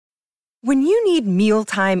When you need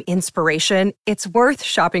mealtime inspiration, it's worth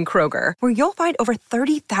shopping Kroger, where you'll find over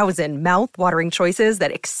 30,000 mouth-watering choices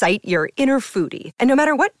that excite your inner foodie. And no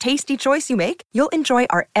matter what tasty choice you make, you'll enjoy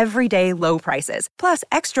our everyday low prices, plus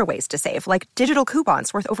extra ways to save, like digital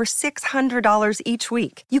coupons worth over $600 each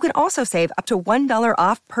week. You can also save up to $1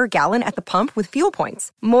 off per gallon at the pump with fuel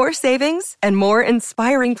points. More savings and more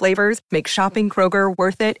inspiring flavors make shopping Kroger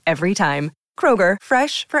worth it every time. Kroger,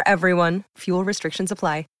 fresh for everyone. Fuel restrictions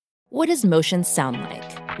apply. What does motion sound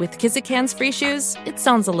like? With Kizikans free shoes, it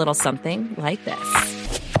sounds a little something like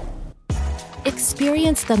this.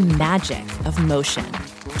 Experience the magic of motion.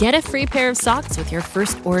 Get a free pair of socks with your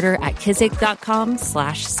first order at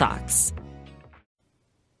kizik.com/socks.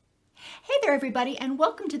 Hey there, everybody, and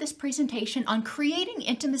welcome to this presentation on creating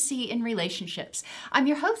intimacy in relationships. I'm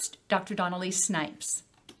your host, Dr. Dawn-Elise Snipes.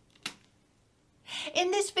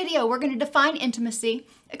 In this video, we're going to define intimacy,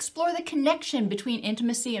 explore the connection between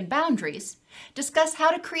intimacy and boundaries, discuss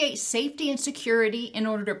how to create safety and security in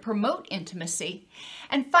order to promote intimacy,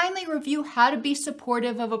 and finally review how to be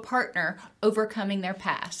supportive of a partner overcoming their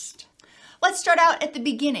past. Let's start out at the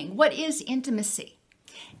beginning. What is intimacy?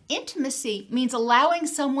 Intimacy means allowing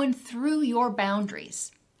someone through your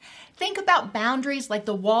boundaries. Think about boundaries like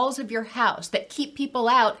the walls of your house that keep people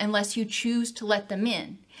out unless you choose to let them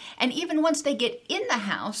in. And even once they get in the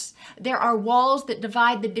house, there are walls that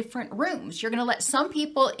divide the different rooms. You're going to let some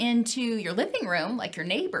people into your living room, like your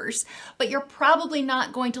neighbors, but you're probably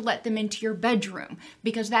not going to let them into your bedroom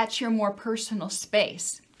because that's your more personal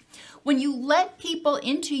space. When you let people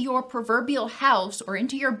into your proverbial house or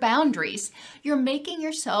into your boundaries, you're making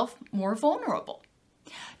yourself more vulnerable.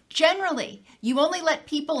 Generally, you only let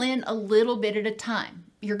people in a little bit at a time.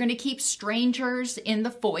 You're going to keep strangers in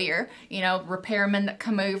the foyer, repairmen that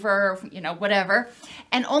come over, whatever,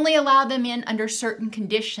 and only allow them in under certain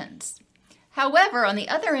conditions. However, on the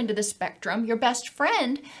other end of the spectrum, your best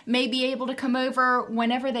friend may be able to come over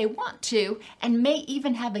whenever they want to and may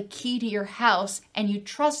even have a key to your house and you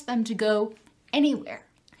trust them to go anywhere.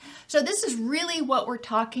 So this is really what we're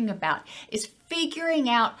talking about, is figuring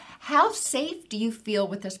out how safe do you feel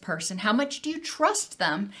with this person, how much do you trust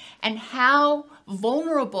them, and how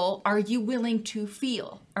vulnerable are you willing to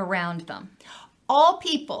feel around them. All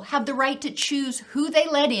people have the right to choose who they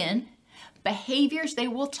let in, behaviors they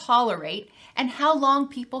will tolerate, and how long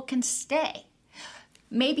people can stay.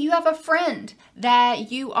 Maybe you have a friend that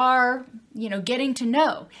you are, getting to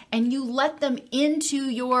know, and you let them into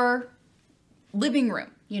your living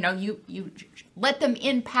room. You let them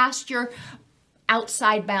in past your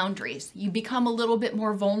outside boundaries. You become a little bit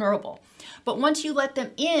more vulnerable. But once you let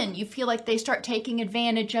them in, you feel like they start taking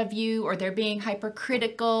advantage of you, or they're being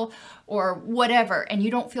hypercritical or whatever, and you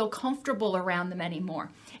don't feel comfortable around them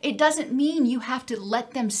anymore. It doesn't mean you have to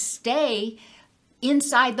let them stay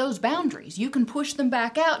inside those boundaries. You can push them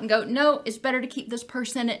back out and go, no, it's better to keep this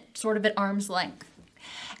person at arm's length.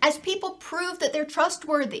 As people prove that they're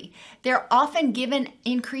trustworthy, they're often given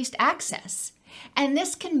increased access. And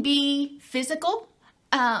this can be physical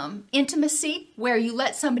intimacy, where you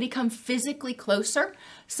let somebody come physically closer,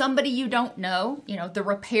 somebody you don't know, the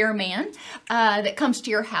repairman that comes to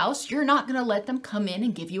your house. You're not going to let them come in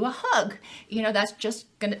and give you a hug. That's just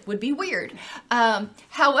would be weird.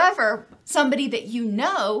 However, somebody that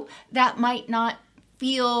that might not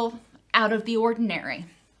feel out of the ordinary.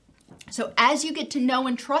 So as you get to know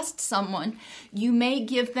and trust someone, you may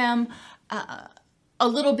give them a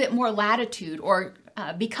little bit more latitude, or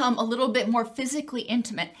become a little bit more physically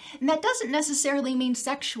intimate. And that doesn't necessarily mean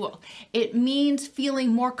sexual. It means feeling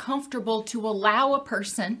more comfortable to allow a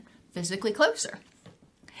person physically closer.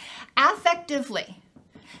 Affective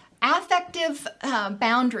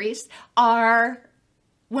boundaries are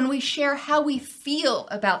when we share how we feel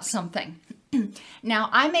about something. Now,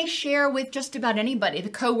 I may share with just about anybody, the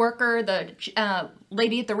coworker, the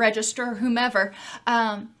lady at the register, whomever,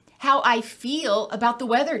 how I feel about the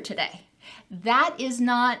weather today. That is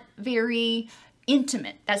not very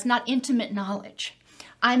intimate. That's not intimate knowledge.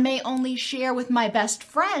 I may only share with my best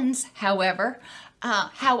friends, however,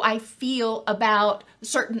 how I feel about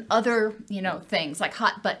certain other, things like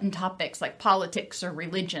hot button topics like politics or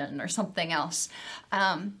religion or something else.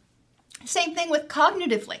 Same thing with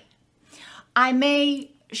cognitively. I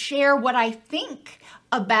may share what I think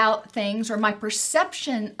about things, or my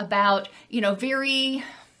perception about, very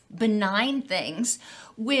benign things,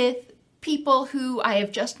 with people who I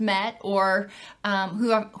have just met, or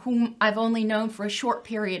whom I've only known for a short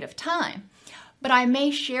period of time. But I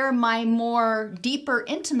may share my more deeper,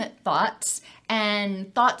 intimate thoughts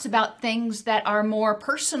and thoughts about things that are more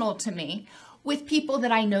personal to me with people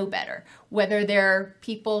that I know better, whether they're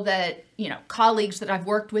people that, colleagues that I've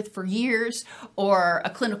worked with for years, or a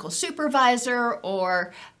clinical supervisor,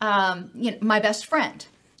 or, my best friend.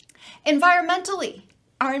 Environmentally,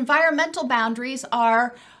 our environmental boundaries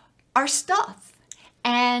are our stuff.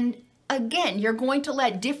 And again, you're going to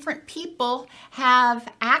let different people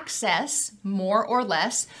have access, more or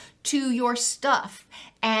less, to your stuff.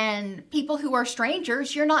 And people who are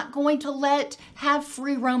strangers, you're not going to let have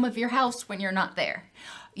free roam of your house when you're not there.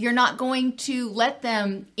 You're not going to let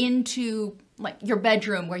them into like your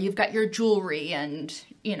bedroom where you've got your jewelry and,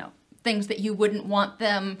 things that you wouldn't want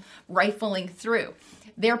them rifling through.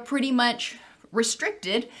 They're pretty much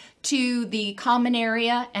restricted to the common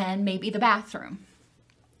area and maybe the bathroom.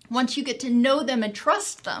 Once you get to know them and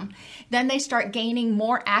trust them, then they start gaining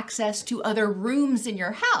more access to other rooms in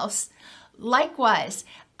your house. Likewise,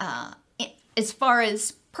 as far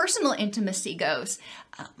as personal intimacy goes,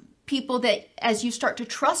 people that as you start to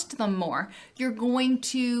trust them more, you're going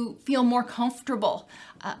to feel more comfortable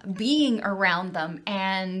being around them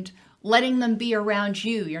and letting them be around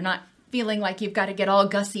you. You're not feeling like you've got to get all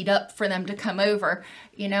gussied up for them to come over.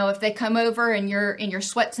 If they come over and you're in your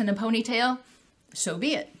sweats and a ponytail, so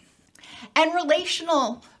be it. And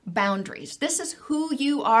relational boundaries. This is who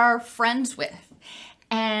you are friends with.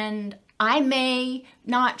 And I may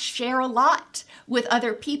not share a lot with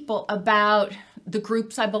other people about the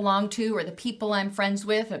groups I belong to, or the people I'm friends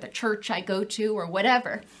with, or the church I go to, or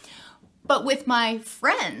whatever. But with my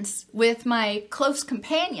friends, with my close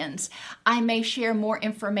companions, I may share more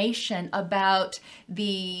information about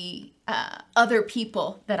the other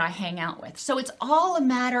people that I hang out with. So it's all a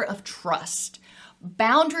matter of trust.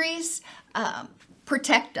 Boundaries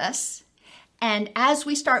protect us. And as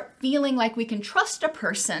we start feeling like we can trust a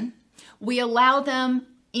person, we allow them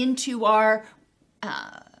into our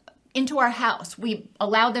house. We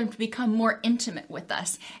allow them to become more intimate with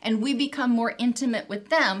us, and we become more intimate with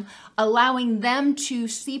them, allowing them to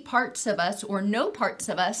see parts of us or know parts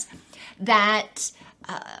of us that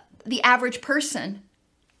the average person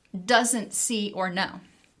doesn't see or know.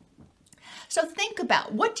 So think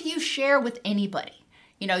about, what do you share with anybody?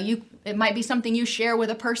 It might be something you share with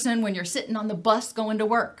a person when you're sitting on the bus going to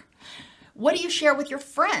work. What do you share with your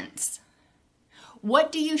friends?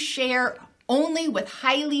 What do you share only with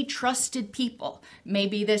highly trusted people?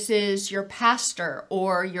 Maybe this is your pastor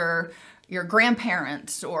or your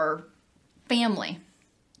grandparents or family.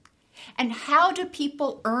 And how do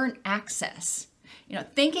people earn access?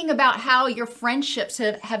 Thinking about how your friendships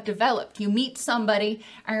have developed. You meet somebody.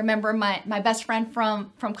 I remember my best friend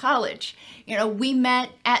from college. We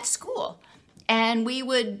met at school, and we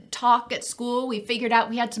would talk at school. We figured out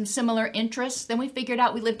we had some similar interests. Then we figured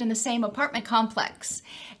out we lived in the same apartment complex,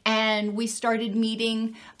 and we started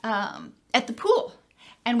meeting at the pool.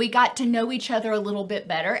 And we got to know each other a little bit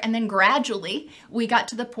better. And then gradually we got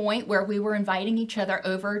to the point where we were inviting each other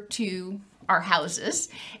over to our houses.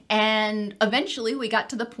 And eventually we got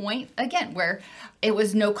to the point, again, where it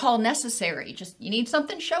was no call necessary. Just, you need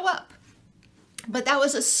something, show up. But that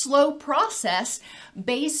was a slow process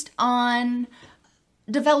based on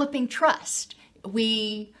developing trust.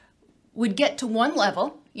 We would get to one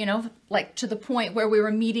level, like to the point where we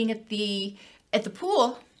were meeting at the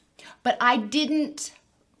pool, but I didn't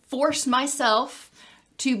force myself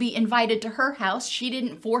to be invited to her house. She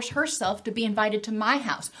didn't force herself to be invited to my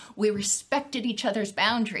house. We respected each other's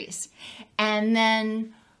boundaries. And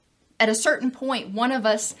then at a certain point, one of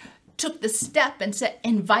us took the step and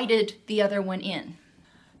invited the other one in.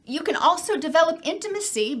 You can also develop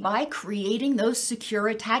intimacy by creating those secure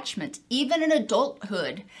attachments. Even in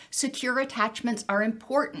adulthood, secure attachments are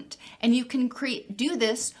important, and you can do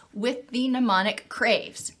this with the mnemonic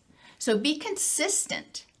CRAVES. So be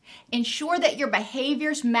consistent. Ensure that your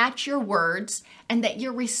behaviors match your words and that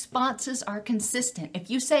your responses are consistent. If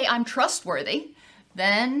you say, I'm trustworthy,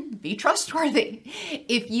 then be trustworthy.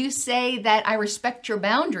 If you say that I respect your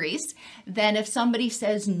boundaries, then if somebody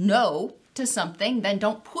says no to something, then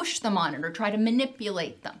don't push them on it or try to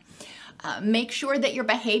manipulate them. Make sure that your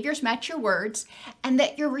behaviors match your words and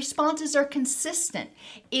that your responses are consistent.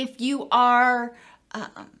 If you are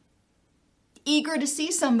eager to see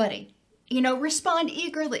somebody, respond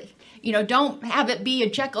eagerly. Don't have it be a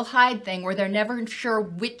Jekyll Hyde thing where they're never sure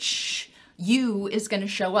which you is going to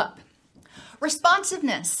show up.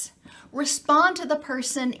 Responsiveness. Respond to the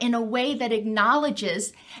person in a way that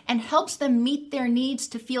acknowledges and helps them meet their needs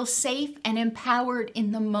to feel safe and empowered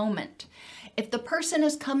in the moment. If the person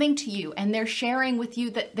is coming to you and they're sharing with you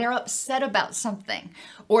that they're upset about something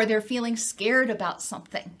or they're feeling scared about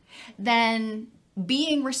something, then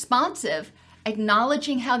being responsive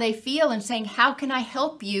acknowledging how they feel and saying, how can I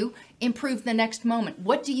help you improve the next moment?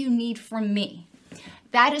 What do you need from me?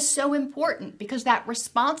 That is so important because that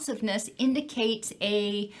responsiveness indicates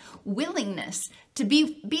a willingness to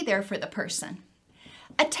be there for the person.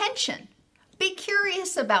 Attention. Be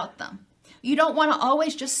curious about them. You don't want to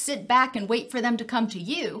always just sit back and wait for them to come to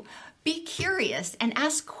you. Be curious and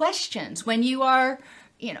ask questions when you are,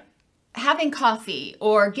 having coffee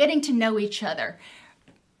or getting to know each other.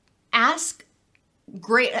 Ask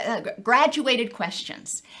graduated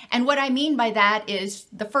questions. And what I mean by that is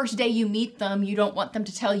the first day you meet them, you don't want them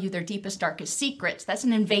to tell you their deepest, darkest secrets. That's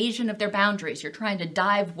an invasion of their boundaries. You're trying to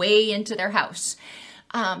dive way into their house.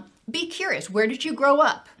 Be curious. Where did you grow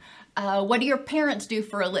up? What do your parents do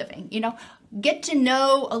for a living? Get to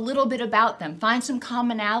know a little bit about them. Find some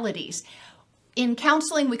commonalities. In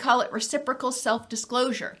counseling, we call it reciprocal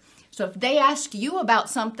self-disclosure. So if they ask you about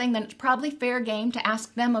something, then it's probably fair game to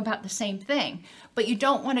ask them about the same thing. But you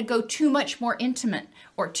don't want to go too much more intimate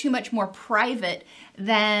or too much more private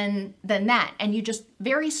than that. And you just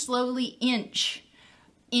very slowly inch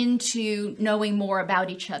into knowing more about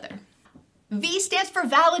each other. V stands for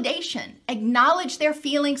validation. Acknowledge their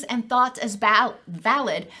feelings and thoughts as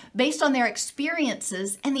valid based on their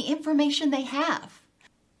experiences and the information they have.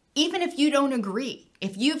 Even if you don't agree.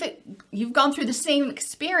 If you've gone through the same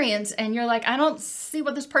experience and you're like, I don't see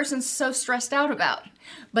what this person's so stressed out about,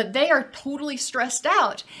 but they are totally stressed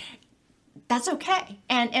out, that's okay.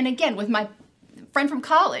 And again, with my friend from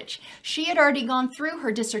college, she had already gone through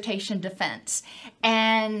her dissertation defense.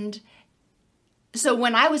 And so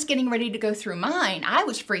when I was getting ready to go through mine, I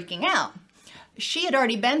was freaking out. She had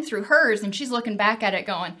already been through hers and she's looking back at it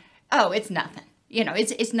going, oh, it's nothing.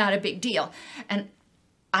 It's not a big deal. And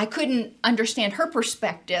I couldn't understand her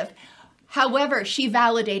perspective. However, she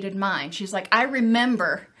validated mine. She's like, I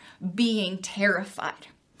remember being terrified.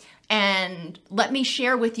 And let me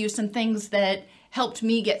share with you some things that helped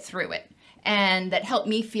me get through it and that helped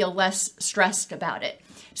me feel less stressed about it.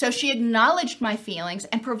 So she acknowledged my feelings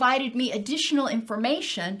and provided me additional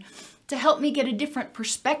information to help me get a different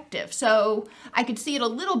perspective. So I could see it a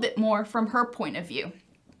little bit more from her point of view,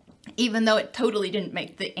 even though it totally didn't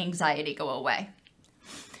make the anxiety go away.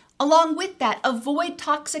 Along with that, avoid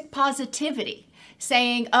toxic positivity,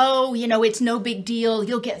 saying, oh, it's no big deal,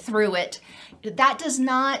 you'll get through it. That does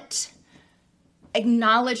not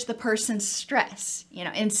acknowledge the person's stress.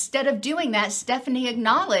 Instead of doing that, Stephanie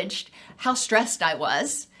acknowledged how stressed I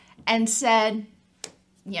was and said,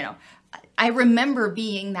 I remember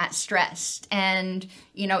being that stressed. And,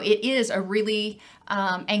 it is a really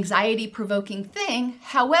anxiety-provoking thing.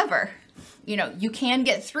 However, you can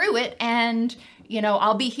get through it and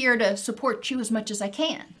I'll be here to support you as much as I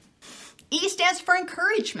can. E stands for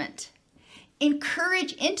encouragement.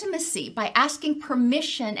 Encourage intimacy by asking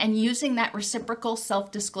permission and using that reciprocal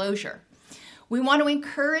self-disclosure. We want to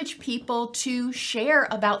encourage people to share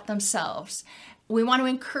about themselves. We want to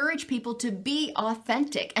encourage people to be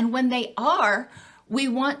authentic. And when they are, we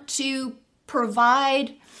want to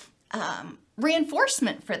provide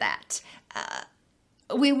reinforcement for that.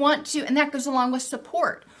 We want to, and that goes along with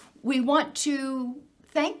support. We want to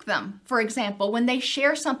thank them, for example, when they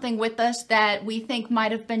share something with us that we think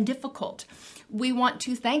might have been difficult. We want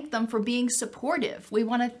to thank them for being supportive. We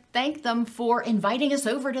want to thank them for inviting us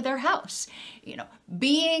over to their house.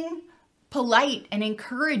 Being polite and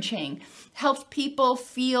encouraging helps people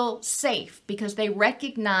feel safe because they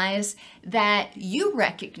recognize that you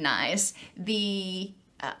recognize the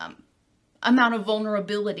amount of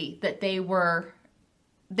vulnerability that they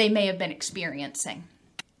may have been experiencing.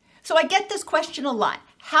 So I get this question a lot.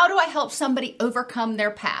 How do I help somebody overcome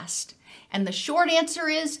their past? And the short answer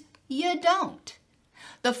is, you don't.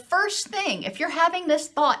 The first thing, if you're having this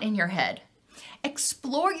thought in your head,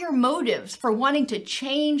 explore your motives for wanting to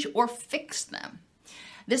change or fix them.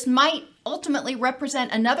 This might ultimately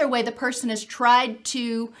represent another way the person has tried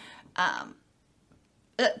to,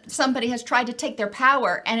 somebody has tried to take their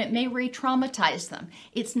power and it may re-traumatize them.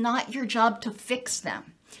 It's not your job to fix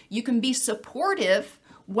them. You can be supportive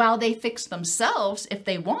while they fix themselves if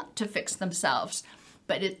they want to fix themselves,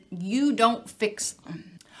 but you don't fix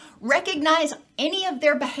them. Recognize any of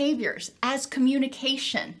their behaviors as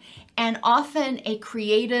communication and often a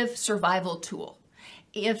creative survival tool.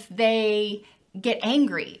 If they get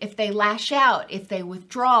angry, if they lash out, if they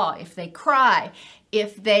withdraw, if they cry,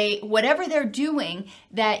 whatever they're doing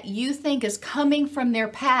that you think is coming from their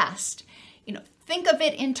past, think of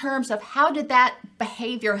it in terms of how did that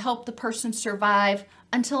behavior help the person survive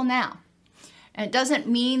until now. And it doesn't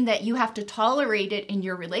mean that you have to tolerate it in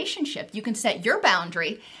your relationship. You can set your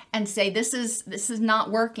boundary and say, this is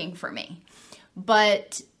not working for me.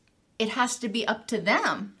 But it has to be up to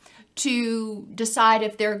them to decide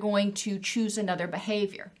if they're going to choose another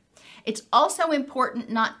behavior. It's also important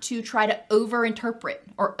not to try to overinterpret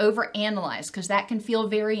or overanalyze, because that can feel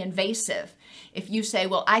very invasive. If you say,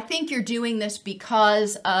 well, I think you're doing this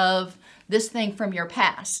because of this thing from your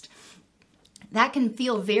past, that can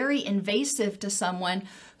feel very invasive to someone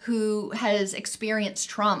who has experienced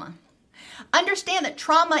trauma. Understand that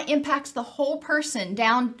trauma impacts the whole person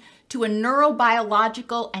down to a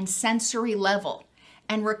neurobiological and sensory level.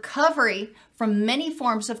 And recovery from many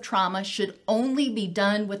forms of trauma should only be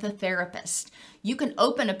done with a therapist. You can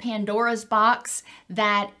open a Pandora's box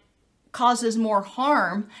that causes more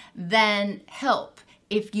harm than help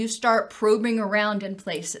if you start probing around in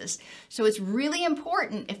places. So it's really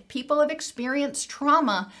important, if people have experienced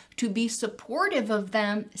trauma, to be supportive of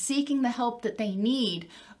them seeking the help that they need,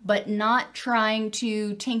 but not trying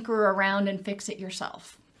to tinker around and fix it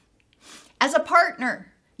yourself. As a partner,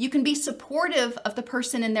 you can be supportive of the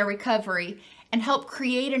person in their recovery and help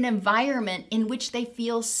create an environment in which they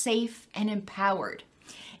feel safe and empowered.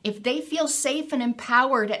 If they feel safe and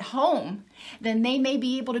empowered at home, then they may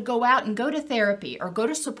be able to go out and go to therapy or go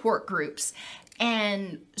to support groups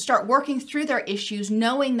and start working through their issues,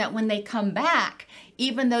 knowing that when they come back,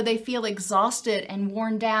 even though they feel exhausted and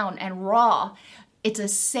worn down and raw, it's a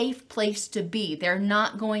safe place to be. They're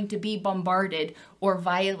not going to be bombarded or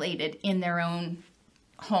violated in their own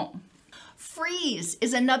home. Freeze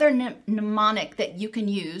is another mnemonic that you can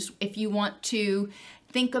use if you want to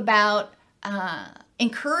think about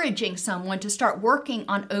encouraging someone to start working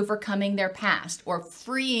on overcoming their past or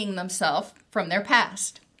freeing themselves from their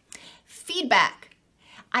past. Feedback.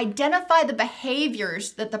 Identify the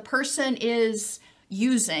behaviors that the person is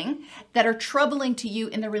using that are troubling to you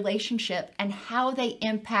in the relationship and how they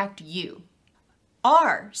impact you.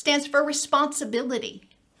 R stands for responsibility.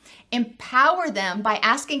 Empower them by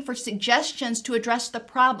asking for suggestions to address the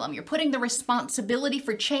problem. You're putting the responsibility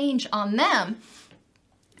for change on them,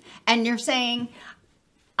 and you're saying,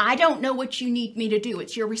 I don't know what you need me to do.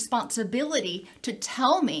 It's your responsibility to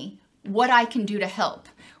tell me what I can do to help.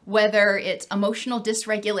 Whether it's emotional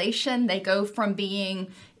dysregulation, they go from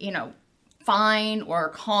being, fine or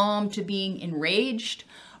calm to being enraged,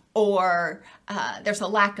 or there's a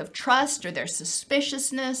lack of trust, or there's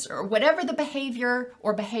suspiciousness, or whatever the behavior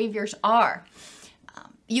or behaviors are.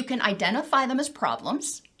 You can identify them as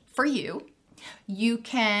problems for you. You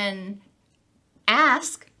can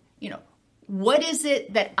ask, what is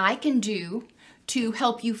it that I can do to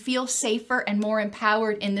help you feel safer and more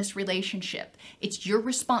empowered in this relationship? It's your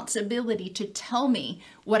responsibility to tell me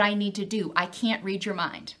what I need to do. I can't read your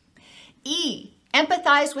mind. E,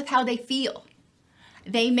 empathize with how they feel.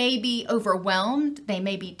 They may be overwhelmed, they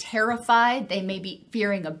may be terrified, they may be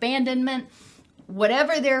fearing abandonment,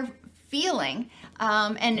 whatever they're feeling.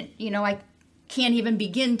 I can't even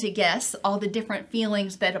begin to guess all the different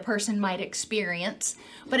feelings that a person might experience,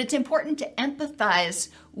 but it's important to empathize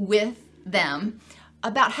with them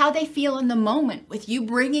about how they feel in the moment with you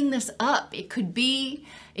bringing this up. It could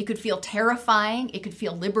feel terrifying, it could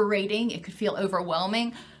feel liberating, it could feel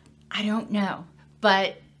overwhelming. I don't know,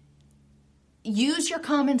 but use your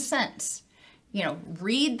common sense.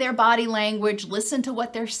 Read their body language, listen to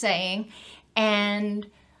what they're saying, and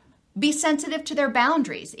be sensitive to their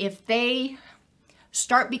boundaries. If they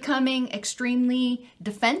start becoming extremely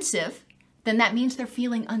defensive, then that means they're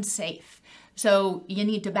feeling unsafe. So you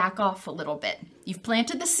need to back off a little bit. You've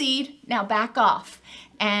planted the seed, now back off.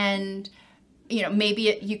 And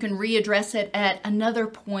maybe you can readdress it at another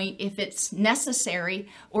point if it's necessary,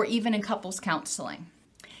 or even in couples counseling.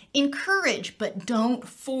 Encourage, but don't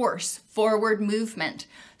force forward movement,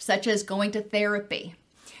 such as going to therapy,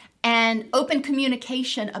 and open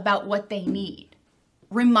communication about what they need.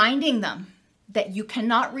 Reminding them that you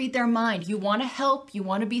cannot read their mind. You want to help, you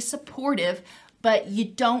want to be supportive, but you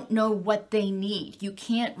don't know what they need. You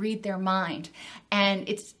can't read their mind. And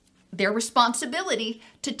it's their responsibility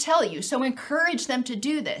to tell you. So encourage them to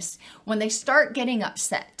do this. When they start getting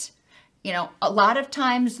upset, a lot of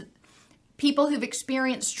times people who've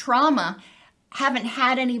experienced trauma haven't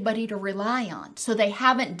had anybody to rely on. So they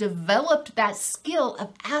haven't developed that skill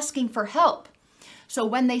of asking for help. So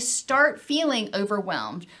when they start feeling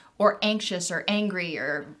overwhelmed or anxious or angry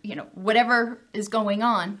or, whatever is going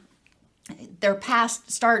on, their past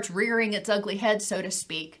starts rearing its ugly head, so to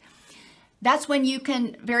speak. That's when you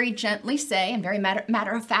can very gently say, and very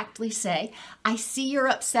matter-of-factly say, I see you're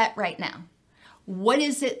upset right now. What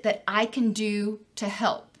is it that I can do to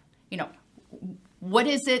help? What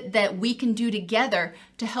is it that we can do together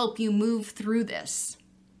to help you move through this?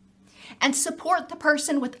 And support the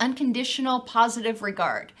person with unconditional positive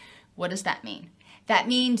regard. What does that mean? That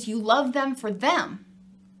means you love them for them.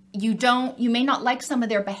 You may not like some of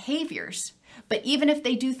their behaviors, but even if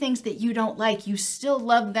they do things that you don't like, you still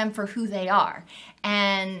love them for who they are.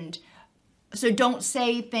 And so don't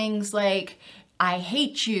say things like, I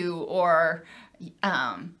hate you, or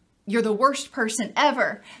you're the worst person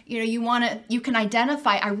ever. You can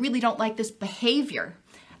identify, I really don't like this behavior.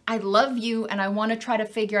 I love you, and I want to try to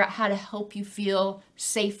figure out how to help you feel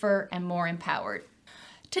safer and more empowered.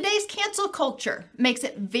 Today's cancel culture makes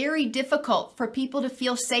it very difficult for people to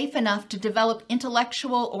feel safe enough to develop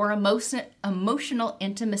intellectual or emotional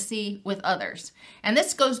intimacy with others. And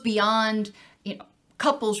this goes beyond,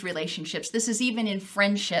 couples relationships. This is even in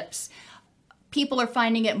friendships. People are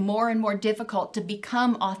finding it more and more difficult to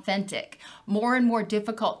become authentic, more and more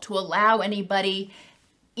difficult to allow anybody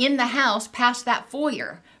in the house past that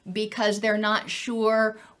foyer because they're not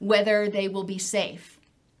sure whether they will be safe.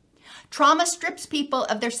 Trauma strips people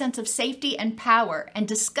of their sense of safety and power, and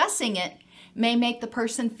discussing it may make the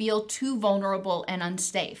person feel too vulnerable and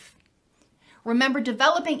unsafe. Remember,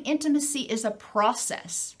 developing intimacy is a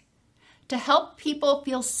process. To help people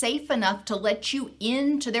feel safe enough to let you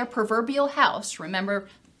into their proverbial house, remember,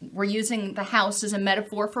 we're using the house as a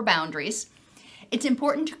metaphor for boundaries, it's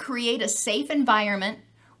important to create a safe environment,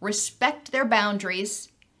 respect their boundaries,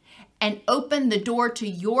 and open the door to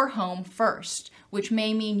your home first, which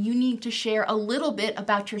may mean you need to share a little bit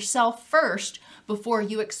about yourself first before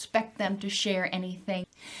you expect them to share anything.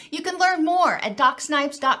 You can learn more at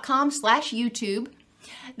DocSnipes.com/YouTube.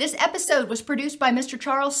 This episode was produced by Mr.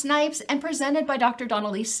 Charles Snipes and presented by Dr.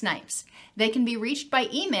 Dawn-Elise Snipes. They can be reached by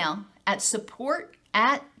email at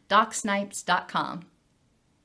support@DocSnipes.com.